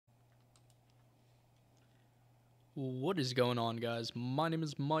What is going on, guys? My name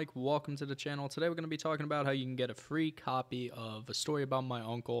is Mike. Welcome to the channel. Today we're going to be talking about how you can get a free copy of A Story About My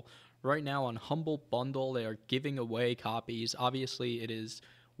Uncle. Right now on Humble Bundle, they are giving away copies. Obviously, it is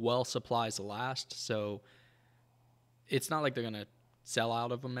while supplies last, so it's not like they're going to sell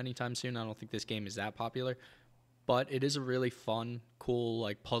out of them anytime soon. I don't think this game is that popular, but it is a really fun, cool,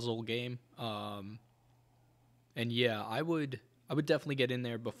 like puzzle game. And yeah, I would definitely get in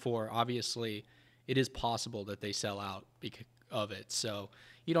there before. Obviously, it is possible that they sell out because of it. So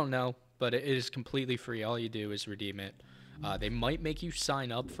you don't know, but it is completely free. All you do is redeem it. They might make you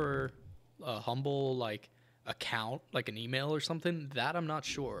sign up for a Humble like account, like an email or something. That I'm not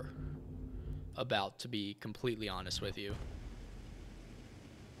sure about, to be completely honest with you.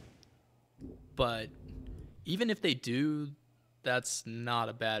 But even if they do, that's not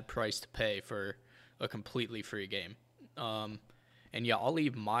a bad price to pay for a completely free game. And yeah, I'll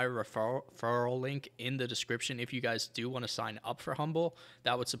leave my referral link in the description if you guys do want to sign up for Humble.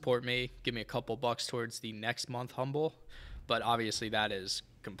 That would support me, give me a couple bucks towards the next month Humble. But obviously that is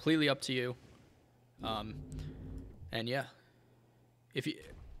completely up to you. And yeah, if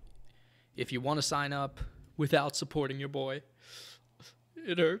you want to sign up without supporting your boy,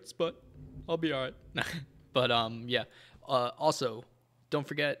 it hurts, but I'll be all right. But yeah. Also, don't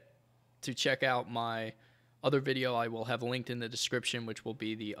forget to check out my other video I will have linked in the description, which will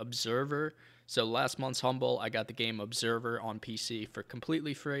be the Observer. So last month's Humble, I got the game Observer on PC for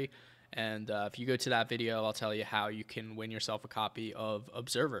completely free. And if you go to that video, I'll tell you how you can win yourself a copy of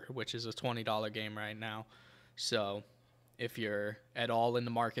Observer, which is a $20 game right now. So if you're at all in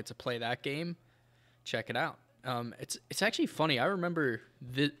the market to play that game, check it out. It's actually funny. I remember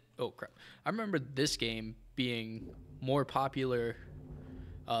this. Oh crap! I remember this game being more popular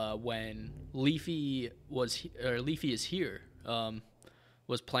when Leafy is Here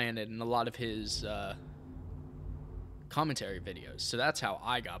was playing it in a lot of his commentary videos. So that's how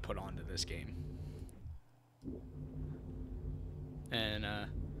I got put onto this game. And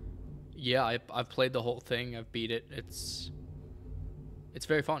yeah, I've played the whole thing. I've beat it. It's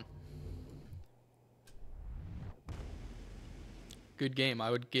very fun. Good game. I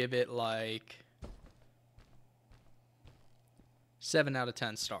would give it like 7 out of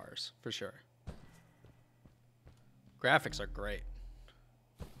 10 stars for sure. Graphics are great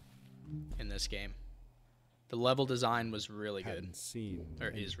in this game. The level design was really good. Or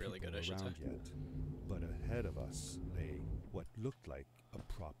is really good, I should say. Yet, but ahead of us lay what looked like a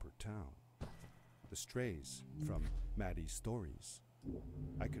proper town. The strays from Maddie's stories.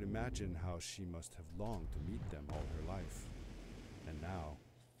 I could imagine how she must have longed to meet them all her life. And now,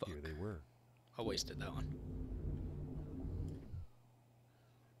 here they were. I wasted that one.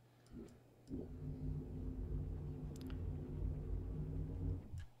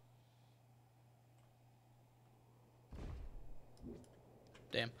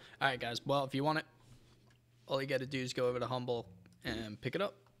 Damn. Alright, guys. Well, if you want it, all you got to do is go over to Humble and pick it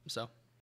up. So,